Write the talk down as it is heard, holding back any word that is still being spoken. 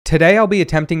Today I'll be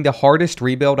attempting the hardest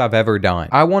rebuild I've ever done.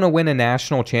 I want to win a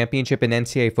national championship in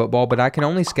NCAA football, but I can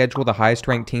only schedule the highest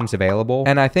ranked teams available,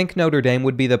 and I think Notre Dame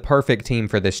would be the perfect team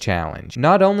for this challenge.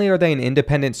 Not only are they an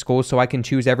independent school so I can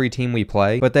choose every team we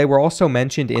play, but they were also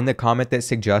mentioned in the comment that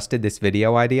suggested this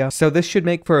video idea, so this should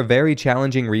make for a very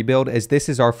challenging rebuild as this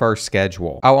is our first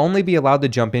schedule. I'll only be allowed to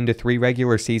jump into 3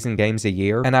 regular season games a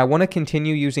year, and I want to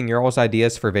continue using your all's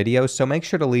ideas for videos, so make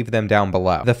sure to leave them down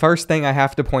below. The first thing I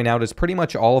have to point out is pretty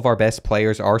much all of our best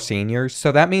players are seniors,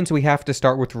 so that means we have to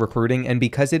start with recruiting, and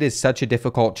because it is such a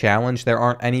difficult challenge, there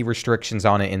aren't any restrictions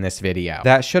on it in this video.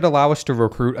 That should allow us to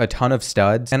recruit a ton of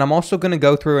studs, and I'm also going to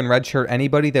go through and redshirt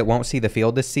anybody that won't see the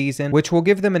field this season, which will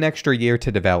give them an extra year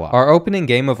to develop. Our opening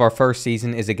game of our first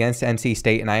season is against NC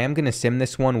State, and I am going to sim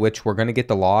this one, which we're going to get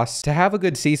the loss. To have a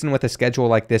good season with a schedule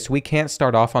like this, we can't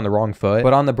start off on the wrong foot,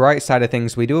 but on the bright side of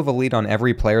things, we do have a lead on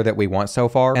every player that we want so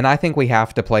far, and I think we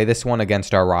have to play this one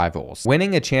against our rivals.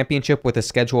 Winning a championship with a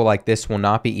schedule like this will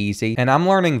not be easy, and I'm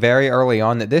learning very early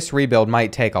on that this rebuild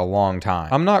might take a long time.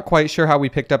 I'm not quite sure how we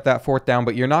picked up that 4th down,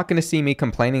 but you're not going to see me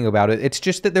complaining about it. It's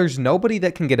just that there's nobody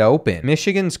that can get open.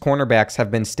 Michigan's cornerbacks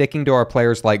have been sticking to our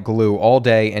players like glue all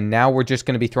day, and now we're just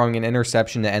going to be throwing an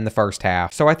interception to end the first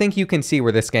half. So I think you can see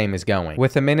where this game is going.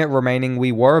 With a minute remaining,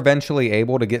 we were eventually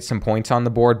able to get some points on the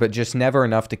board, but just never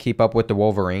enough to keep up with the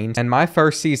Wolverines, and my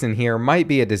first season here might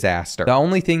be a disaster. The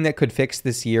only thing that could fix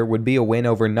this year would be a win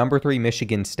over number 3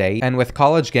 Michigan State, and with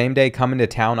college game day coming to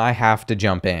town, I have to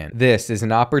jump in. This is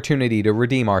an opportunity to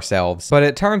redeem ourselves, but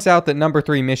it turns out that number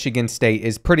 3 Michigan State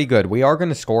is pretty good. We are going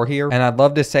to score here, and I'd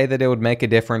love to say that it would make a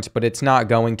difference, but it's not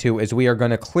going to, as we are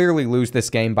going to clearly lose this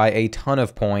game by a ton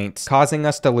of points, causing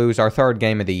us to lose our 3rd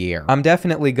game of the year. I'm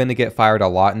definitely going to get fired a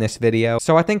lot in this video,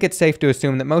 so I think it's safe to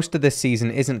assume that most of this season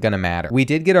isn't going to matter. We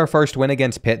did get our first win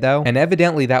against Pitt though, and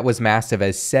evidently that was massive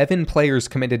as 7 players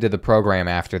committed to the program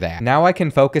after that. Now I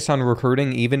can focus on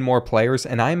recruiting even more players,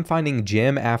 and I am finding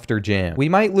gym after gym. We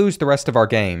might lose the rest of our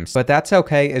games, but that's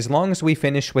okay as long as we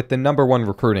finish with the number 1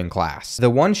 recruiting class. The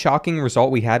one shocking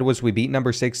result we had was we beat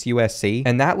number 6 USC,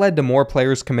 and that led to more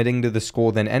players committing to the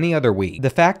school than any other week. The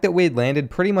fact that we had landed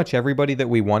pretty much everybody that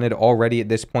we wanted already at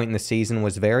this point in the season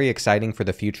was very exciting for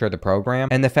the future of the program,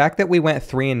 and the fact that we went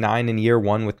 3-9 in year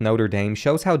 1 with Notre Dame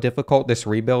shows how difficult this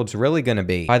rebuild's really going to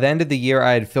be. By the end of the year,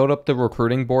 I had filled up the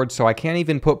recruiting board, so I can't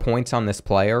even put points on this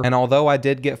player, and although I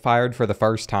did get fired for the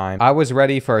first time, I was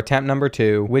ready for attempt number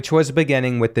 2, which was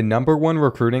beginning with the number 1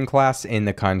 recruiting class in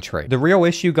the country. The real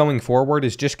issue going forward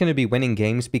is just going to be winning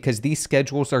games because these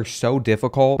schedules are so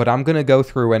difficult, but I'm going to go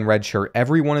through and redshirt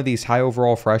every one of these high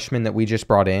overall freshmen that we just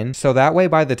brought in, so that way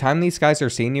by the time these guys are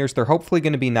seniors, they're hopefully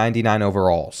going to be 99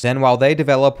 overalls. Then while they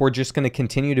develop, we're just going to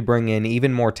continue to bring in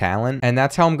even more talent, and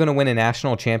that's how I'm going to win a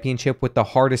national championship with the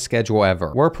hardest schedule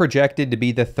ever. We're projected to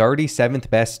be the 37th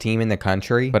best team in the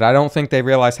country, but I don't think they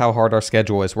realize how hard our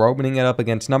schedule is. We're opening it up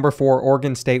against number 4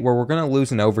 Oregon State, where we're going to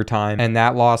lose in overtime, and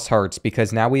that loss hurts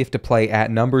because now we have to play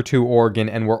at number 2 Oregon,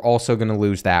 and we're also going to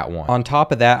lose that one. On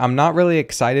top of that, I'm not really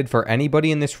excited for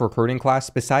anybody in this recruiting class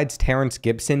besides Terrence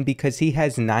Gibson because he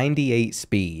has 98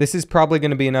 speed. This is probably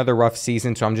going to be another rough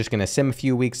season, so I'm just going to sim a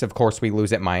few weeks. Of course, we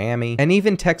lose at Miami, and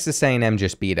even Texas A&M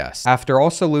just beat us. After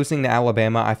also losing to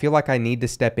Alabama, I feel like I need to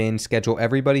step in, schedule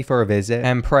everybody for a visit,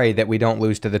 and pray that we don't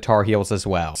lose to the Tar Heels as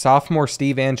well. Sophomore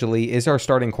Steve Angeli is our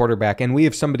starting quarterback, and we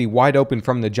have somebody wide open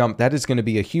from the jump. That is going to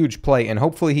be a huge play, and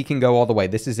hopefully he can go all the way.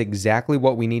 This is exactly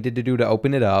what we needed to do to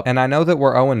open it up, and I know that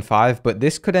we're 0-5, but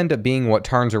this could end up being what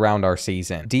turns around our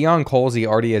season. Deion Colsey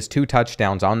already has 2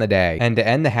 touchdowns on the day, and to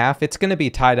end the half, it's going to be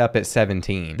tied up at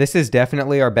 17. This is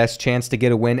definitely our best chance to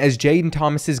get a win, as Jaden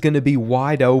Thomas is going to be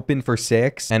wide open for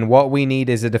 6, and what we need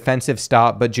is a defensive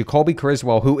stop, but Jacoby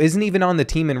Criswell, who isn't even on the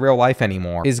team in real life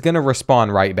anymore, is going to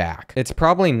respond right back. It's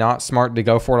probably not smart to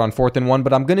go for it on 4th and 1,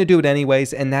 but I'm going to do it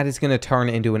anyways, and that is going to turn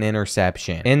into an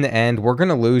interception. In the end, we're going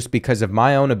to lose because of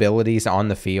my own abilities on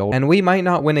the field, and we might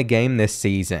not win a game this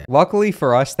season. Luckily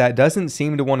for us, that doesn't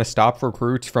seem to want to stop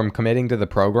recruits from committing to the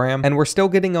program, and we're still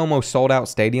getting almost sold out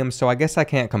stadiums, so I guess I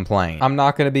can't complain. I'm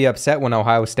not going to be upset when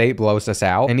Ohio State blows us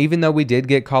out, and even though we did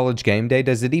get college game day,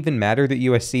 does it even matter that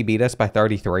USC beat us by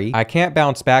 33? I can't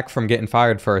bounce back from getting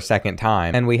fired for a 2nd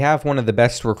time, and we have one of the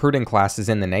best recruiting classes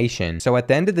in the nation, so at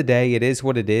the end of the day, it is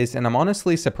what it is, and I'm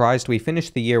honestly surprised we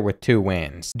finished the year with 2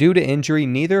 wins. Due to injury,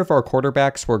 neither of our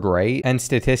quarterbacks were great, and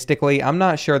statistically, I'm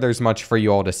not sure there's much for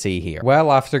you all to see here.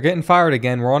 Well, after getting fired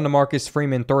again, we're on to Marcus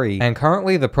Freeman 3, and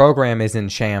currently the program is in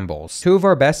shambles. 2 of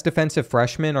our best defensive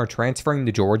freshmen are transferring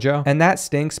to Georgia, and that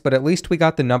stinks, but at least we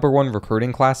got the number 1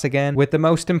 recruiting class again, with the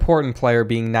most important player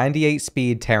being 98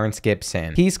 speed Terrence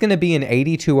Gibson. He's going to be an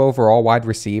 82 overall wide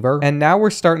receiver, and now we're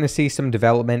starting to see some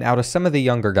development out of some of the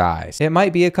younger guys. guys. It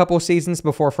might be a couple seasons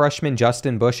before freshman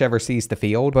Justin Bush ever sees the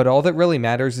field, but all that really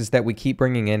matters is that we keep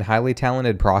bringing in highly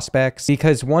talented prospects,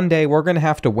 because one day we're going to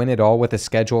have to win it all with a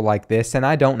schedule like this, and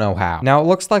I don't know how. Now, it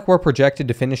looks like we're projected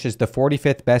to finish as the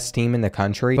 45th best team in the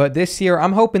country, but this year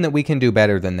I'm hoping that we can do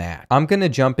better than that. I'm going to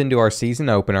jump into our season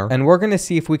opener, and we're going to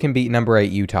see if we can beat number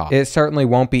 8 Utah. It certainly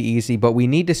won't be easy, but we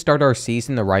need to start our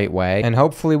season the right way, and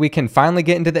hopefully we can finally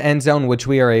get into the end zone, which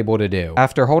we are able to do.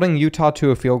 After holding Utah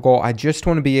to a field goal, I just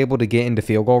want to be able to get into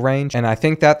field goal range, and I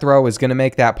think that throw is going to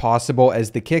make that possible,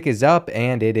 as the kick is up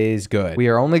and it is good. We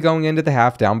are only going into the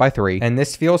half down by 3, and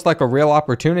this feels like a real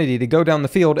opportunity to go down the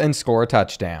field and score a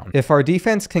touchdown. If our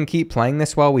defense can keep playing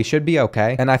this well, we should be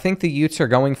okay, and I think the Utes are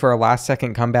going for a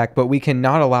last-second comeback, but we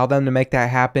cannot allow them to make that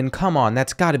happen. Come on,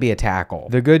 that's got to be a tackle.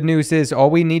 The good news is all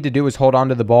we need to do is hold on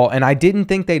to the ball, and I didn't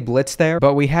think they'd blitz there,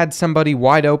 but we had somebody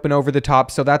wide open over the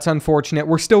top, so that's unfortunate.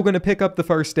 We're still going to pick up the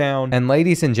first down. And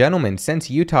ladies and gentlemen, since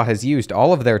Utah has used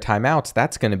all of their timeouts,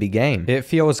 that's going to be game. It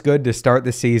feels good to start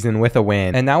the season with a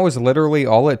win, and that was literally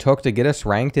all it took to get us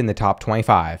ranked in the top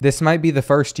 25. This might be the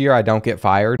first year I don't get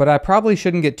fired, but I probably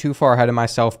shouldn't get too far ahead of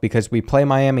myself because we play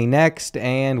Miami next,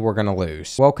 and we're going to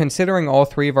lose. Well, considering all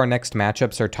 3 of our next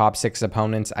matchups are top 6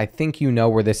 opponents, I think you know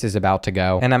where this is about to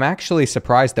go, and I'm actually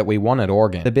surprised that we won at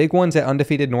Oregon. The big ones at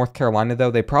undefeated North Carolina,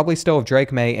 though, they probably still have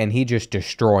Drake May, and he just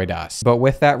destroyed us. But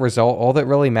with that result, all that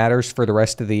really matters for the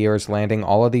rest of the year is landing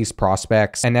all of these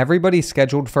prospects, and everybody's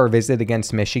scheduled for a visit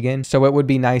against Michigan, so it would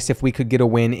be nice if we could get a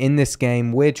win in this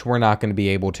game, which we're not going to be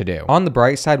able to do. On the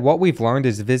bright side, what we've learned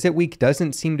is visit week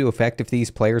doesn't seem to affect if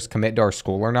these players commit to our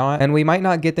school or not, and we might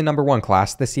not get the number 1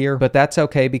 class this year, but that's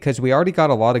okay because we already got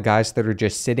a lot of guys that are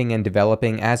just sitting and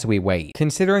developing as we wait.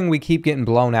 Considering we keep getting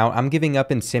blown out, I'm giving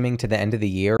up and simming to the end of the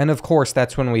year, and of course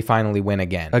that's when we finally win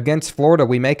again. Against Florida,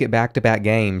 we make it back-to-back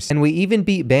games, and we even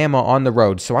beat Bama on the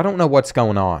road, so I don't know what's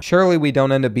going on. Surely we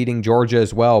don't end up beating Georgia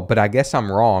as well, but I guess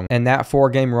I'm wrong, and that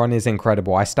 4-game run is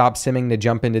incredible. I stopped simming to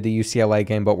jump into the UCLA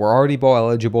game, but we're already bowl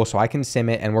eligible, so I can sim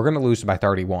it, and we're going to lose by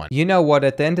 31. You know what?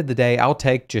 At the end of the day, I'll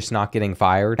take just not getting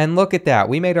fired. And look at that.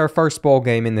 We made our first bowl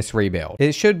game in this rebuild.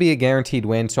 It should be a guaranteed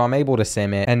win, so I'm able to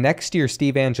sim it. And next year,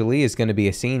 Steve Angeli is going to be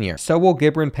a senior. So will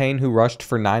Gibran Payne, who rushed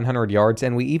for 900 yards,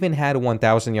 and we even had a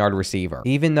 1,000-yard receiver.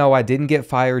 Even though I didn't get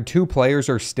fired, 2 players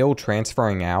are still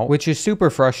transferring out, which is super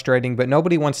frustrating, but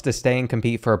nobody wants to stay and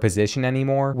compete for a position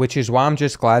anymore, which is why I'm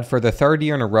just glad for the 3rd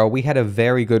year in a row, we had a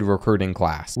very good recruiting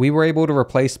class. We were able to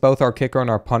replace both our kicker and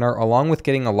our punter, along with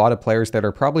getting a lot of players that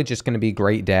are probably just going to be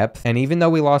great depth. And even though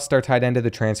we lost our tight end to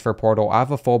the transfer portal, I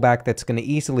have a fullback that's going to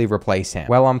easily replace him.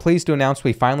 Well, I'm pleased to announce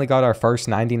we finally got our first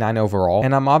 99 overall,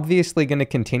 and I'm obviously going to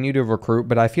continue to recruit,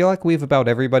 but I feel like we have about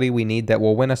everybody we need that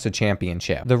will win us a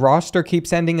championship. The roster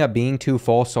keeps ending up being too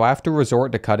full, so I have to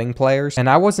resort to cutting players, and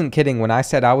I wasn't kidding when I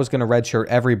said I was going to redshirt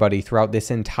everybody throughout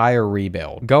this entire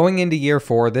rebuild. Going into year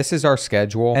 4, this is our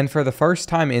schedule, and for the first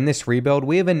time in this rebuild,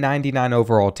 we have a 99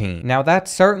 overall team. Now,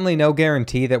 that's certainly no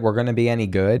guarantee that we're going to be any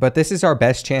good, but this is our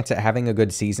best chance at having a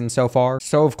good season so far,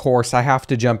 so of course I have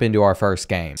to jump into our first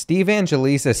game. Steve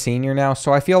Angeli's a senior now,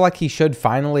 so I feel like he should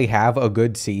finally have a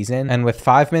good season, and with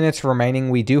 5 minutes remaining,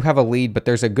 we do have a lead, but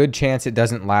there's a good chance it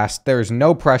doesn't last. There's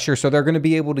no pressure, so they're going to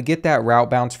be able to get that route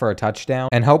bounce for a touchdown,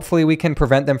 and hopefully we can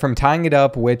prevent them from tying it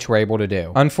up, which we're able to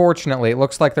do. Unfortunately, it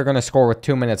looks like they're going to score with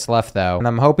 2 minutes left though, and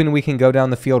I'm hoping we can go down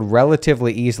the field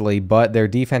relatively easily, but their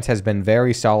defense has been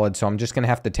very solid, so I'm just going to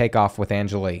have to take off with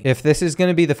Angeli. If this is going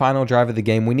to be the final drive of the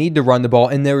game, we need to run the ball,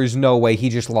 and there is no way he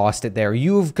just lost it there.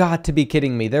 You've got to be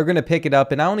kidding me. They're going to pick it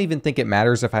up, and I don't even think it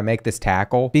matters if I make this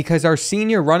tackle, because our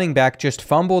senior running back just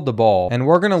fumbled the ball, and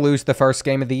we're going to lose the first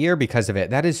game of the year because of it.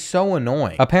 That is so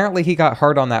annoying. Apparently, he got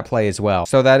hurt on that play as well,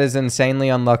 so that is insanely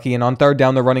unlucky, and on 3rd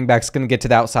down, the running back's going to get to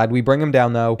the outside. We bring him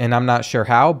down, though, and I'm not sure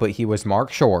how, but he was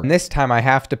marked short. And this time, I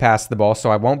have to pass the ball,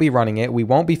 so I won't be running it. We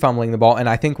won't be fumbling the ball, and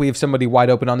I think we have somebody wide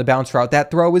open on the bounce route.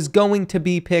 That throw is going to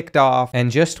be picked off,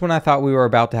 and just when I thought we were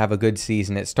about to have a good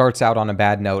season, it starts out on a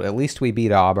bad note. At least we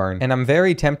beat Auburn, and I'm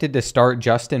very tempted to start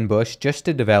Justin Bush just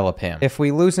to develop him. If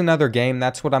we lose another game,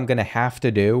 that's what I'm going to have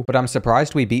to do, but I'm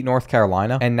surprised we beat North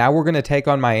Carolina, and now we're going to take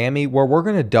on Miami, where we're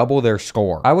going to double their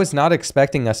score. I was not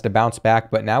expecting us to bounce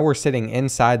back, but now we're sitting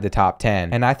inside the top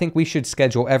 10, and I think we should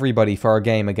schedule everybody for our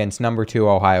game against number 2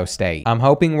 Ohio State. I'm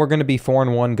hoping we're going to be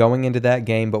 4-1 going into that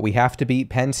game, but we have to beat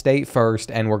Penn State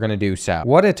first, and we're going to do so.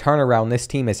 What a turnaround this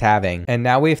team is having, and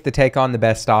now we have to take on the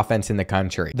best offense in the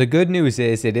country. The good news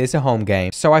is it is a home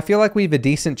game, so I feel like we have a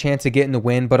decent chance of getting the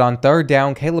win, but on 3rd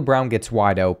down, Caleb Brown gets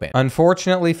wide open.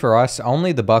 Unfortunately for us,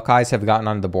 only the Buckeyes have gotten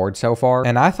on the board so far,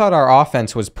 and I thought our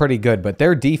offense was pretty good, but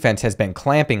their defense has been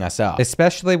clamping us up,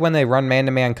 especially when they run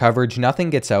man-to-man coverage. Nothing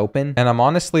gets open, and I'm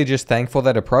honestly just thankful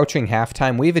that a approaching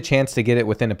halftime, we have a chance to get it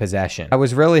within a possession. I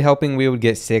was really hoping we would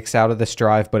get 6 out of this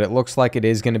drive, but it looks like it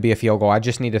is going to be a field goal. I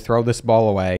just need to throw this ball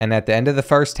away. And at the end of the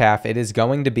first half, it is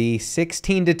going to be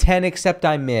 16-10, except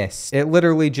I missed. It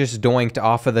literally just doinked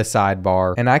off of the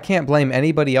sidebar, and I can't blame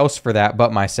anybody else for that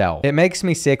but myself. It makes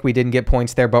me sick we didn't get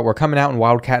points there, but we're coming out in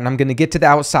Wildcat, and I'm going to get to the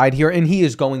outside here, and he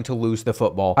is going to lose the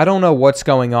football. I don't know what's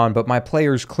going on, but my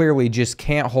players clearly just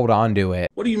can't hold on to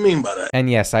it. What do you mean by that? And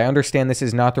yes, I understand this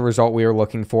is not the result we were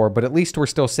looking for, but at least we're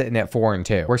still sitting at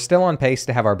 4-2. We're still on pace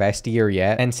to have our best year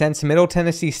yet, and since Middle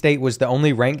Tennessee State was the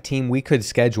only ranked team we could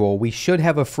schedule, we should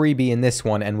have a freebie in this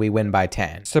one, and we win by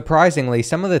 10. Surprisingly,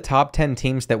 some of the top 10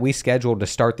 teams that we scheduled to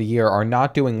start the year are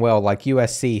not doing well, like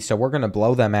USC, so we're going to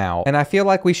blow them out. And I feel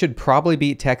like we should probably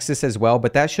beat Texas as well,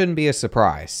 but that shouldn't be a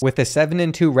surprise. With a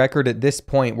 7-2 record at this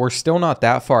point, we're still not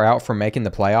that far out from making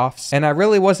the playoffs, and I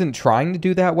really wasn't trying to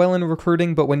do that well in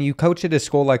recruiting, but when you coach at a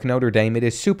school like Notre Dame, it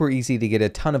is super easy to get a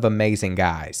ton of amazing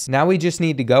guys. Now we just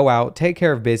need to go out, take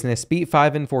care of business, beat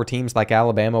 5-4 teams like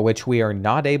Alabama, which we are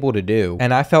not able to do,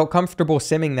 and I felt comfortable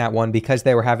simming that one because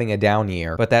they were having a down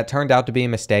year, but that turned out to be a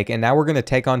mistake, and now we're going to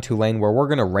take on Tulane where we're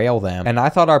going to rail them, and I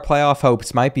thought our playoff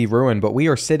hopes might be ruined, but we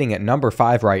are sitting at number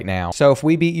 5 right now, so if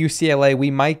we beat UCLA,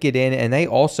 we might get in, and they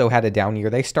also had a down year.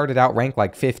 They started out ranked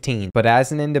like 15, but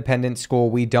as an independent school,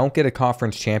 we don't get a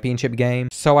conference championship game,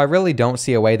 so I really don't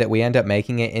see a way that we end up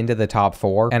making it into the top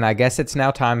 4, and I guess it's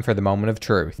now time for the moment of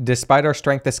truth. Despite our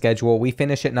strength of schedule, we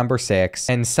finish at number 6,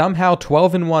 and somehow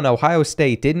 12-1 Ohio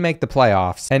State didn't make the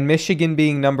playoffs, and Michigan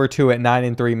being number 2 at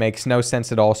 9-3 makes no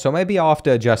sense at all, so maybe I'll have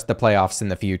to adjust the playoffs in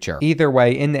the future. Either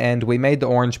way, in the end, we made the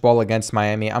Orange Bowl against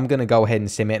Miami. I'm going to go ahead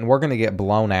and sim it, and we're going to get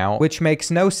blown out, which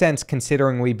makes no sense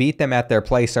considering we beat them at their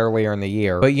place earlier in the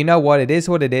year, but you know what, it is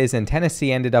what it is, and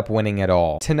Tennessee ended up winning it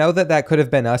all. To know that that could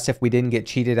have been us if we didn't get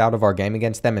cheated out of our game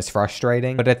against them is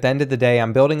frustrating, but at the end of the day,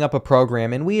 I'm building up a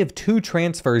program, and we have 2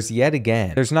 transfers yet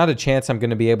again. There's not a chance I'm going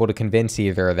to be able to convince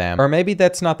either of them, or maybe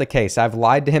that's not the case. I've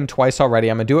lied to him twice already.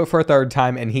 I'm going to do it for a 3rd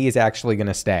time, and he is actually going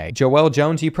to stay. Joel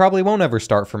Jones, you probably won't ever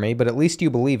start for me, but at least you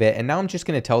believe it, and now I'm just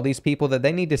going to tell these people that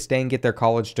they need to stay and get their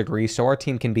college degree so our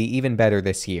team can be even better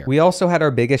this year. We also had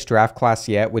our biggest draft class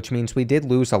yet, which means we did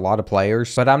lose a lot of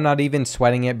players, but I'm not even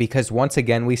sweating it because once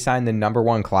again, we signed the number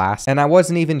 1 class, and I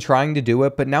wasn't even trying to do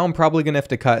it, but now I'm probably going to have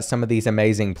to cut some of these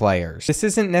amazing players. This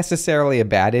isn't necessarily a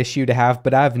bad issue to have,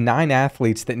 but I have 9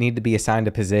 athletes that need to be assigned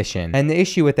a position, and the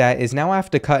issue with that is now I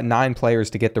have to cut 9 players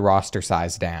to get the roster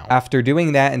size down. After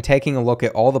doing that and taking a look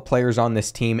at all the players on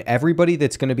this team, everybody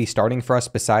that's going to be starting for us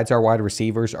besides our wide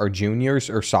receivers are juniors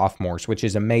or sophomores, which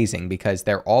is amazing because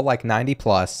they're all like 90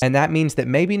 plus, and that means that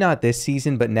maybe not this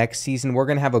season, but next season we're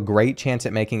going to have a great chance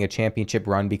at making a championship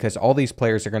run because all these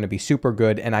players are going to be super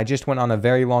good. And I just went on a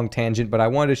very long tangent, but I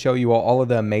wanted to show you all of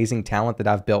the amazing talent that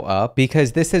I've built up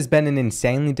because this has been an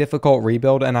insanely difficult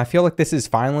rebuild, and I feel like this is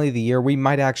finally the year we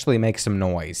might actually make some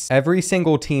noise. Every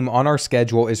single team on our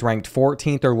schedule is ranked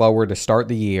 14th or lower to start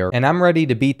the year, and I'm ready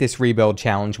to beat this rebuild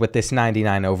challenge with this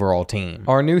 99 overall team.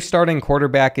 Our new starting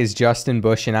quarterback is Justin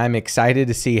Bush, and I'm excited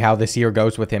to see how this year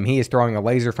goes with him. He is throwing a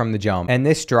laser from the jump, and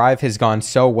this drive has gone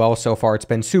so well so far. It's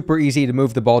been super easy to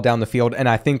move the ball down the field, and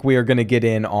I think we are going to get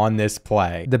in on this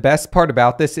play. The best part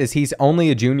about this is he's only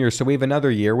a junior, so we have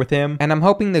another year with him, and I'm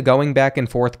hoping the going back and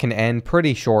forth can end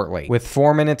pretty shortly. With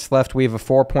 4 minutes left, we have a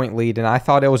 4-point lead, and I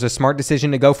thought it was a smart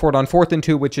decision to go for it on 4th and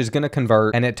 2, which is going to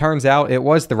convert, and it turns out it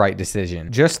was the right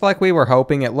decision. Just like we were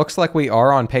hoping, it looks like we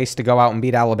are on pace to go out and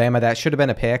beat Alabama. That should have been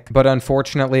a pick, but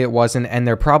unfortunately it wasn't, and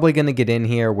they're probably going to get in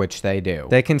here, which they do.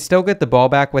 They can still get the ball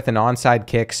back with an onside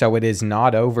kick, so it is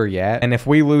not over yet, and if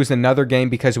we lose another game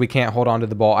because we can't hold on to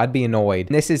the ball, I'd be annoyed.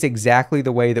 This is exactly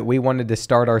the way that we wanted to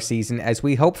start our season as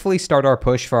we hopefully start our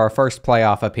push for our first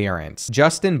playoff appearance.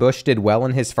 Justin Bush did well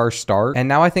in his first start, and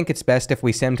now I think it's best if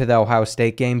we sim to the Ohio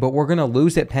State game, but we're going to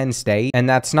lose at Penn State, and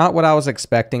that's not what I was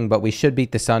expecting, but we should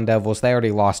beat the Sun Devils. They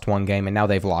already lost 1 game, and now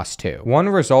they've lost 2. One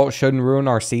result shouldn't ruin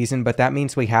our season, but that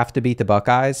means we have to beat the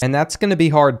Buckeyes, and that's going to be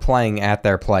hard playing at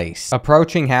their place.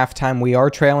 Approaching halftime, we are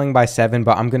trailing by 7,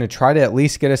 but I'm going to try to at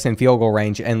least get us in field goal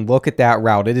range, and look at that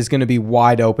route. It is going to be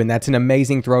wide open. That's an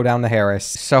amazing throw down to Harris.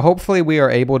 So hopefully we are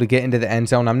able to get into the end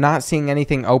zone. I'm not seeing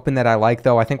anything open that I like,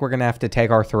 though. I think we're going to have to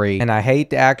take our 3, and I hate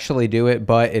to actually do it,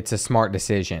 but it's a smart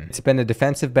decision. It's been a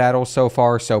defensive battle so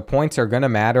far, so points are going to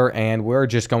matter, and we're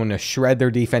just going to shred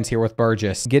their defense here with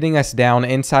Burgess, getting us down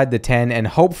inside the 10 and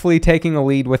hopefully taking a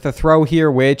lead with a throw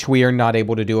here, which we are not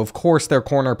able to do. Of course, their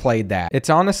corner played that. It's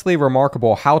honestly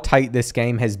remarkable how tight this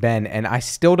game has been, and I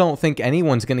still don't think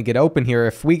anyone's going to get open here.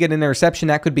 If we get an interception,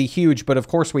 that could be huge, but of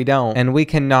course we don't, and we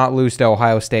cannot lose to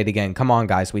Ohio State again. Come on,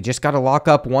 guys. We just got to lock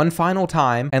up one final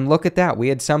time, and look at that. We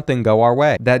had something go our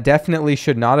way. That definitely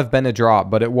should not have been a drop,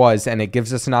 but it was, and it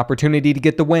gives us an opportunity to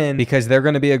get the win because they're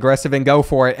going to be aggressive and go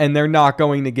for it, and they're not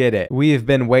going to get it. We have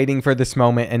been waiting for this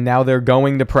moment, and now they're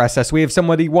going to press us. We have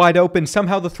somebody wide open.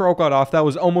 Somehow the throw got off. That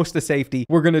was almost a safety.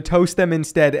 We're going to toast them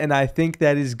instead, and I think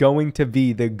that is going to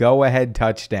be the go-ahead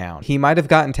touchdown. He might have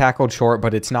gotten tackled short,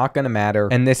 but it's not going to matter,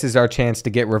 and this is our chance to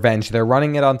get revenge. They're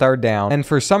running it on third down, and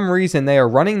for some reason, they are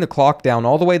running the clock down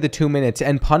all the way to 2 minutes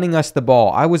and punting us the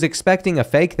ball. I was expecting a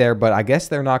fake there, but I guess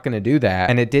they're not going to do that,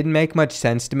 and it didn't make much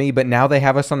sense to me, but now they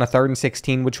have us on a 3rd and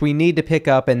 16, which we need to pick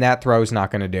up, and that throw's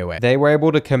not going to do it. They were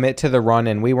able to commit to the run,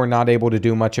 and we were not able to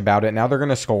do much about it. Now they're going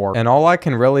to score, and all I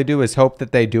can really do is hope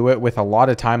that they do it with a lot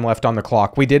of time left on the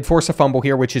clock. We did force a fumble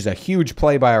here, which is a huge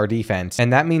play by our defense,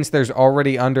 and that means there's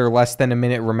already under less than a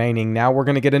minute remaining. Now we're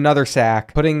going to get another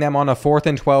sack, putting them on a 4th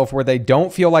and 12 where they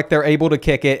don't feel like they're able to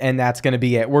kick it, and that's going to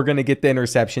be it. We're going to get the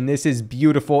interception. This is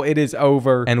beautiful. It is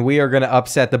over, and we are going to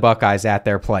upset the Buckeyes at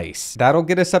their place. That'll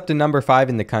get us up to number 5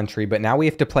 in the country, but now we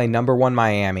have to play number 1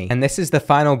 Miami, and this is the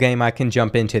final game I can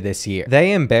jump into this year.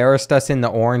 They embarrassed us in the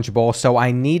Orange Bowl, so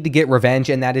I need to get revenge,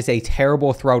 and that is a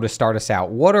terrible throw to start us out.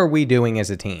 What are we doing as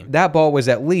a team? That ball was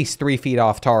at least 3 feet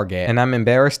off target, and I'm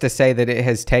embarrassed to say that it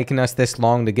has taken us this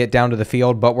long to get down to the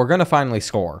field, but we're going to finally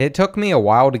score. It took me a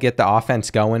while to get the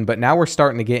offense going, but now we're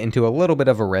starting to get into a little bit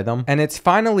of a rhythm, and it's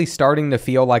finally starting to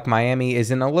feel like Miami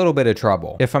is in a little bit of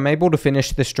trouble. If I'm able to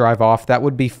finish this drive off, that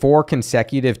would be 4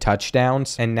 consecutive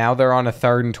touchdowns, and now they're on a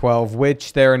 3rd and 12,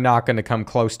 which they're not going to come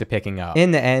close to picking up.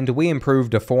 In the end, we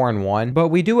improved to 4 and 1, but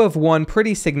we do have one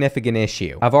pretty significant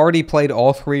issue. I've already played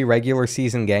all 3 regular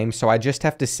season games, so I just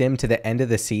have to sim to the end of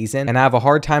the season, and I have a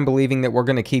hard time believing that we're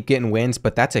going to keep getting wins,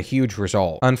 but that's a huge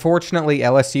result. Unfortunately,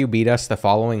 LSU beat us the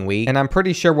following week, and I'm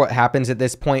pretty sure what happens at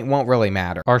this point won't really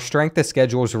matter. Our strength of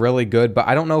schedule is really good, but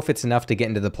I don't know if it's enough to get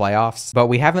into the playoffs, but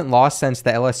we haven't lost since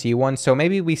the LSU one, so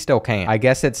maybe we still can. I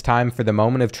guess it's time for the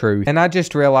moment of truth, and I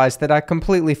just realized that I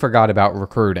completely forgot about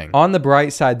recruiting. On the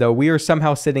bright side though, we are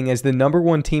somehow sitting as the number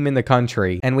 1 team in the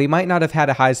country, and we might not have had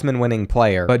a Heisman winning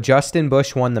player, but Justin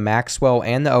Bush won the Maxwell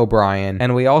and the O'Brien,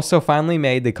 and we also finally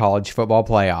made the college football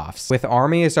playoffs. With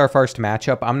Army as our first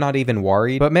matchup, I'm not even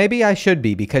worried, but maybe I should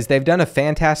be because they've done a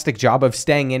fantastic job of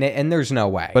staying in it, and there's no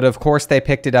way. But of course they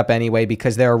picked it up anyway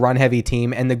because they're a run-heavy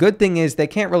team, and the good thing is they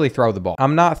can't really throw the ball.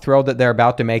 I'm not thrilled that they're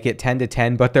about to make it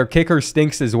 10-10, but their kicker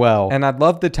stinks as well, and I'd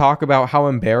love to talk about how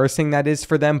embarrassing that is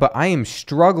for them, but I am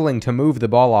struggling to move the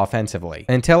ball offensively.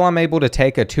 Until I'm able to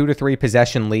take a 2-3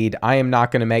 possession lead, I am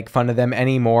not going to make fun of them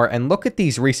anymore, and look at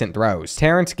these recent throws.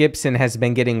 Terrence Gibson has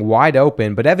been getting wide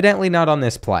open, but evidently not on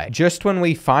this play. Just when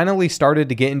we finally started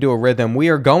to get into a rhythm, we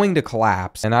are going to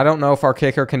collapse, and I don't know if our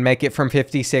kicker can make it from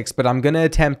 56, but I'm going to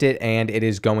attempt it, and it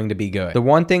is going to be good. The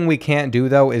one thing we can't do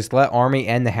though is let Army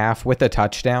end the half with a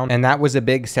touchdown, and that was a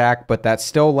big sack, but that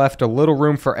still left a little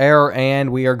room for error,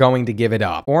 and we are going to give it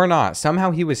up. Or not.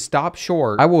 Somehow he was stopped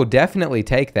short. I will definitely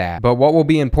take that, but what will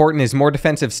be important is more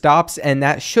defensive stops, and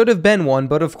that should have been one,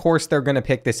 but of course they're going to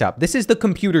pick this up. This is the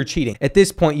computer cheating. At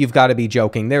this point, you've got to be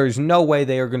joking. There is no way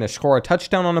they are going to score a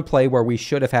touchdown on a play where we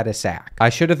should have had a sack. I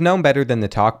should have known better than to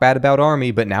talk bad about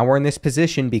Army, but now we're in this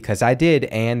position because I did,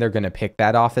 and they're going to pick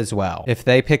that off as well. If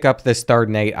they pick up this 3rd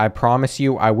and 8, I promise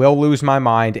you I will lose my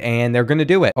mind, and they're going to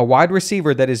do it. A wide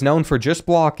receiver that is known for just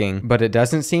blocking, but it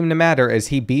doesn't seem to matter as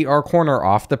he beat our corner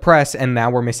off the press, and now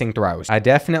we're missing throws. I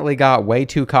definitely got way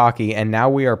too cocky, and now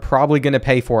we are probably going to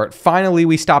pay for it. Finally,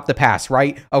 we stopped the pass,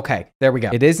 right? Okay, there we go.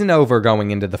 It isn't over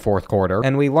going into the 4th quarter,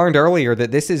 and we learned earlier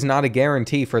that this is not a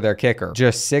guarantee for their kicker.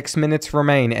 Just 6 minutes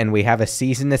remain, and we have a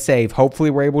season to save. Hopefully,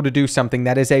 we're able to do something.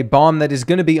 That is a bomb that is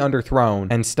going to be underthrown,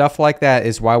 and stuff like that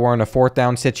is why we're in a 4th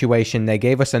down situation. They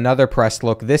gave us another press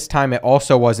look. This time, it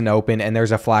also wasn't open, and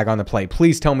there's a flag on the play.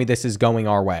 Please tell me this is going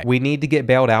our way. We need to get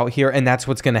bailed out here, and that's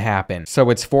what's going to happen. So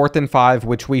it's 4th and 5,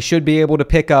 which we should be able to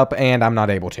pick up, and I'm not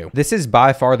able to. This is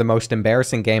by far the most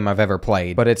embarrassing game I've ever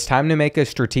played, but it's time to make a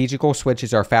strategical switch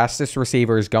as our fastest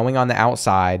receiver is going on the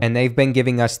outside, and they've been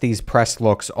giving us these press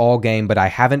looks all game, but I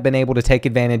haven't been able to take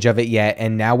advantage of it yet,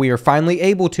 and now we are finally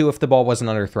able to if the ball wasn't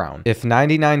underthrown. If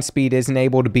 99 speed isn't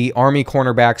able to beat Army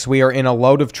cornerbacks, we are in a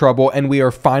load of trouble, and we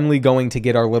are finally going to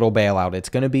get our little bailout. It's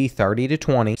going to be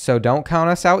 30-20, so don't count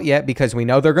us out yet because we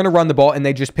know they're going to run the ball, and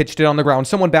they just pitched it on the ground.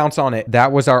 Someone bounce on it.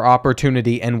 That was our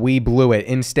opportunity, and we blew it.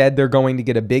 Instead, they're going to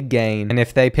get a big gain, and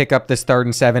if they pick up this 3rd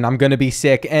and 7, I'm going to be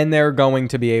sick, and they're going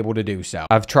to be able to do so.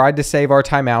 I've tried to save our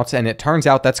timeouts, and it turns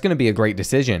out that's going to be a great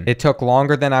decision. It took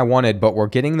longer than I wanted, but we're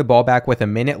getting the ball back with a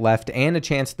minute left and a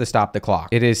chance to stop the clock.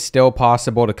 It is still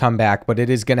possible to come back, but it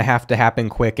is going to have to happen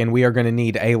quick, and we are going to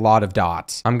need a lot of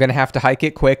dots. I'm going to have to hike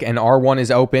it quick, and R1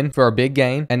 is open for a big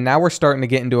gain, and now we're starting to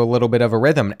get into a little bit of a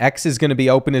rhythm. X is going to be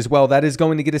open as well. That is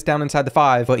going to get us down inside the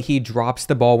 5, but he drops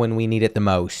the ball when we need it the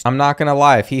most. I'm not going to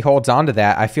lie. If he holds on to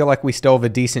that, I feel like we still have a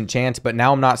decent chance, but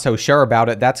now I'm not so sure about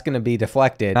it. That's going to be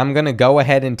deflected. I'm going to go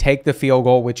ahead and take the field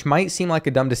goal, which might seem like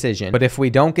a dumb decision, but if we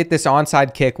don't get this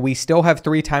onside kick, we still have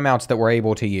 3 timeouts that we're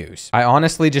able to use. I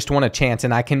honestly just want a chance,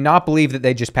 and I cannot believe that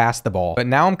they just passed the ball, but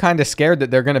now I'm kind of scared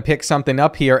that they're going to pick something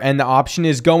up here, and the option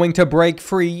is going to break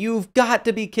free. You've got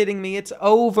to be kidding me. It's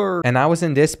over. And I was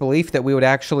in disbelief that we would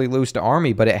actually lose to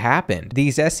Army, but it happened.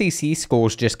 These SEC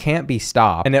schools just can't be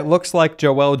stopped, and it looks like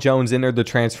Joel Jones entered the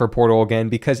transfer portal again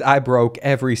because I broke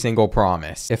every single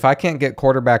promise. If I can't get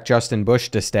quarterback Justin Bush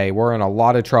to stay, we're in a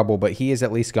lot of trouble, but he is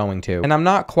at least going to. And I'm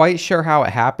not quite sure how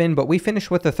it happened, but we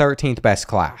finished with the 13th best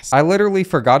class. I literally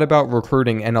forgot about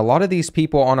recruiting, and a lot of these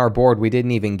people on our board we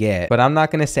didn't even get, but I'm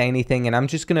not going to say anything, and I'm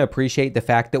just going to appreciate the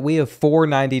fact that we have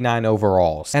 499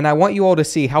 overalls. And I want you all to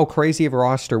see how crazy of a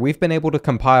roster we've been able to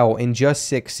compile in just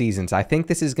 6 seasons. I think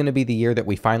this is going to be the year that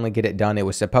we finally get it done. It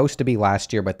was supposed to be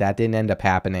last year, but that didn't end up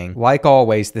happening. Like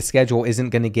always, the schedule isn't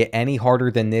going to get any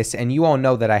harder than this, and you all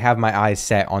know that I have my eyes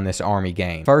set on this Army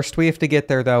game. First, we have to get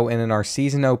there though, and in our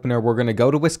season opener, we're going to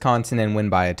go to Wisconsin and win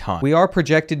by a ton. We are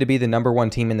projected to be the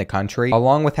 #1 team in the country,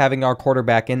 along with having our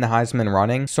quarterback in the Heisman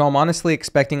running, so I'm honestly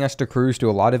expecting us to cruise to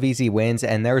a lot of easy wins,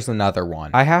 and there's another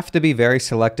one. I have to be very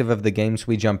selective of the games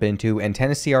we jump into, and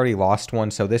Tennessee already lost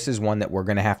one, so this is one that we're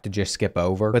going to have to just skip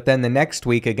over. But then the next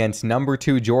week against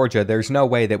 #2 Georgia, there's no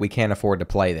way that we can't afford to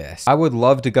play this. I would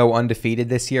love to go undefeated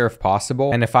this year if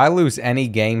possible, and if I lose any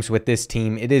games with this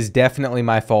team, it is definitely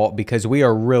my fault because we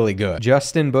are really good.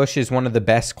 Justin Bush is one of the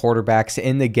best quarterbacks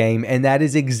in the game, and that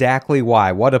is exactly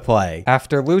why. What a play.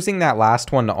 After losing that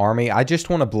last one to Army, I just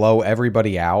want to blow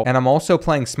everybody out, and I'm also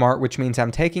playing smart, which means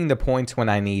I'm taking the points when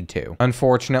I need to.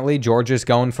 Unfortunately, Georgia's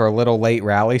going for a little late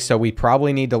rally, so we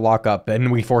probably need to lock up,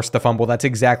 and we forced the fumble. That's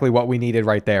exactly what we needed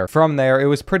right there. From there, it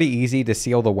was pretty easy to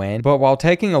seal the win, but while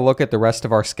taking a look at the rest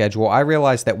of our schedule, I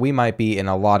realized that we might be in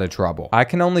a lot of trouble. I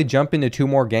can only jump into 2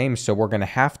 more games, so we're going to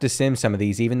have to sim some of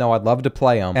these, even though I'd love to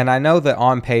play them. And I know that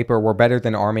on paper, we're better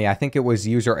than Army. I think it was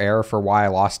user error for why I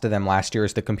lost to them last year,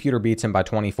 as the computer beats them by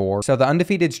 24. So the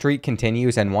undefeated streak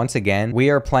continues, and once again, we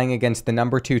are playing against the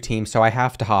 #2 team, so I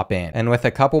have to hop in. And with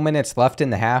a couple minutes left in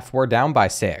the half, we're down by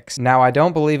 6. Now, I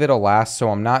don't believe it'll last, so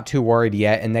I'm not too worried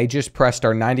yet, and they just pressed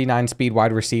our 99 speed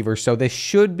wide receiver, so this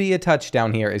should be a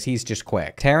touchdown here, as he's just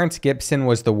quick. Terrence Gibson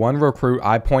was the one recruit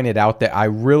I pointed out that I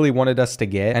really wanted us to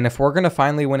get, and if we're going to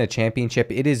finally win a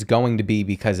championship, it is going to be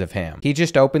because of him. He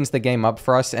just opens the game up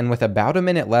for us, and with about a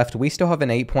minute left, we still have an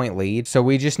 8-point lead, so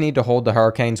we just need to hold the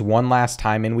Hurricanes one last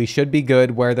time, and we should be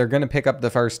good, where they're going to pick up the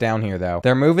first down here, though.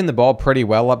 They're moving the ball pretty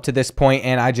well up to this point,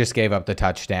 and I just gave up the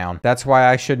touchdown. That's why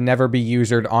I should never be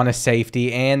usered on a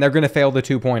safety, and they're going to fail the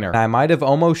 2-pointer. I might have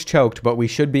almost choked, but we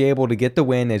should be able to get the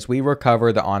win as we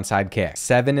recover the onside kick.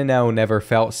 7-0 never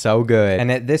felt so good,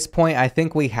 and at this point, I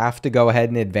think we have to go ahead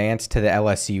and advance to the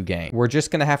LSU game. We're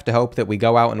just going to have to hope that we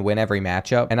go out and win every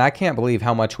matchup, and I can't believe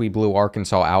how much we blew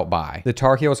Arkansas out by. The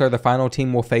Tar Heels are the final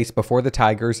team we'll face before the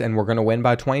Tigers, and we're going to win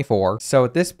by 24. So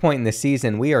at this point in the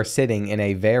season, we are sitting in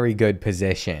a very good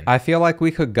position. I feel like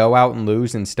we could go out and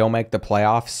lose and still make the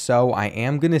playoffs, so I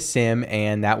am going to sim,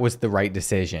 and that was the right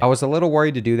decision. I was a little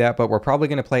worried to do that, but we're probably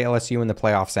going to play LSU in the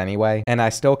playoffs anyway, and I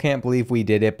still can't believe we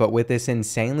did it, but with this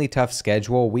insanely tough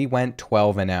schedule, we went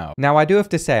 12-0. Now, I do have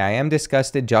to say, I am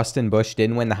disgusted Justin Bush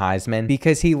didn't win the Heisman,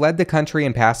 because he led the country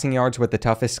in passing yards with the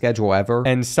toughest schedule ever,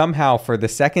 and somehow, for the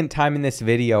second time in this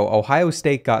video, Ohio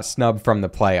State got snubbed from the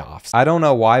playoffs. I don't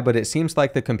know why, but it seems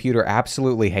like the computer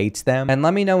absolutely hates them, and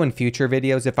let me know in future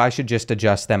videos if I should just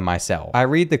adjust them myself. I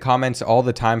read the comments all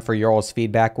the time for your all's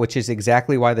feedback, which is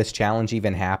exactly why this challenge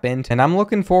even happened, and I'm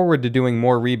looking forward to doing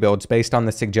more rebuilds based on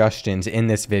the suggestions in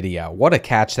this video. What a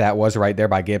catch that was right there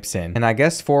by Gibson. And I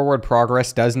guess forward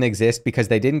progress doesn't exist because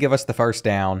they didn't give us the first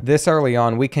down. This early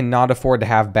on, we cannot afford to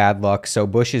have bad luck, so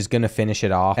Bush is going to finish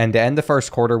it off, and to end the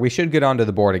first quarter, we should get onto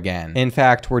the board again. In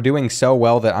fact, we're doing so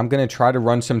well that I'm going to try to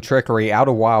run some trickery out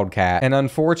of Wildcat, and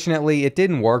unfortunately, it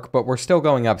didn't work, but we're still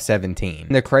going up 17.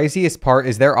 And the craziest part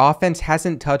is their offense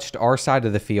hasn't touched our side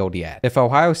of the field yet. If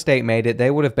Ohio State made it,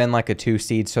 they would have been like a 2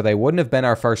 seed, so they wouldn't have been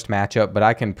our first matchup, but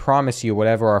I can promise you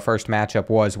whatever our first matchup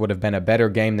was would have been a better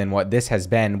game than what this has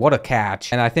been. What a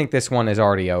catch. And I think this one is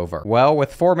already over. Well,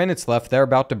 with 4 minutes left, they're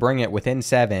about to bring it within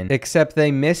 7, except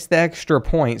they missed the extra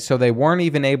point, so they weren't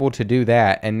even able to do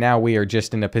that, and now we are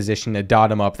just in a position to dot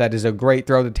them up. That is a great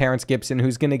throw to Terrence Gibson,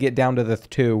 who's going to get down to the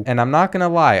 2, and I'm not going to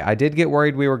lie, I did get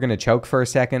worried we were going to choke for a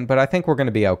second, but I think we're going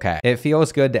to be okay. It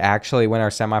feels good to actually win our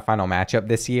semifinal matchup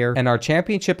this year, and our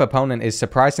championship opponent is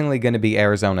surprisingly going to be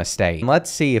Arizona State.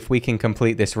 Let's see if we can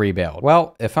complete this rebuild.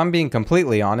 Well, if I'm being completely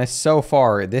completely honest, so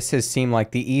far, this has seemed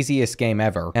like the easiest game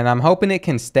ever, and I'm hoping it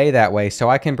can stay that way so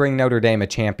I can bring Notre Dame a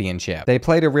championship. They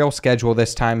played a real schedule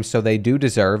this time, so they do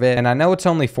deserve it, and I know it's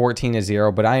only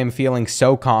 14-0, but I am feeling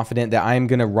so confident that I am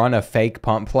going to run a fake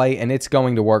punt play, and it's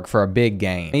going to work for a big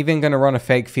game. I'm even going to run a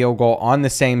fake field goal on the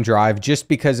same drive just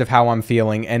because of how I'm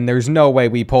feeling, and there's no way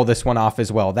we pull this one off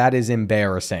as well. That is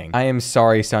embarrassing. I am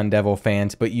sorry, Sun Devil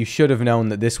fans, but you should have known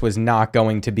that this was not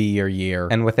going to be your year.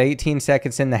 And with 18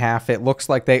 seconds in the half, it looks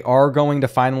like they are going to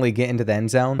finally get into the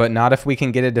end zone, but not if we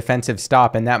can get a defensive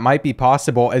stop, and that might be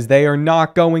possible as they are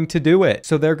not going to do it.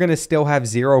 So they're going to still have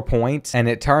 0 points, and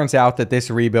it turns out that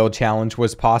this rebuild challenge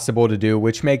was possible to do,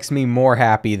 which makes me more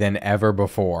happy than ever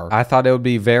before. I thought it would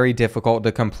be very difficult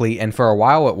to complete, and for a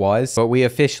while it was, but we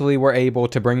officially were able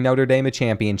to bring Notre Dame a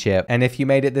championship. And if you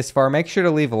made it this far, make sure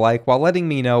to leave a like while letting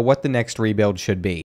me know what the next rebuild should be.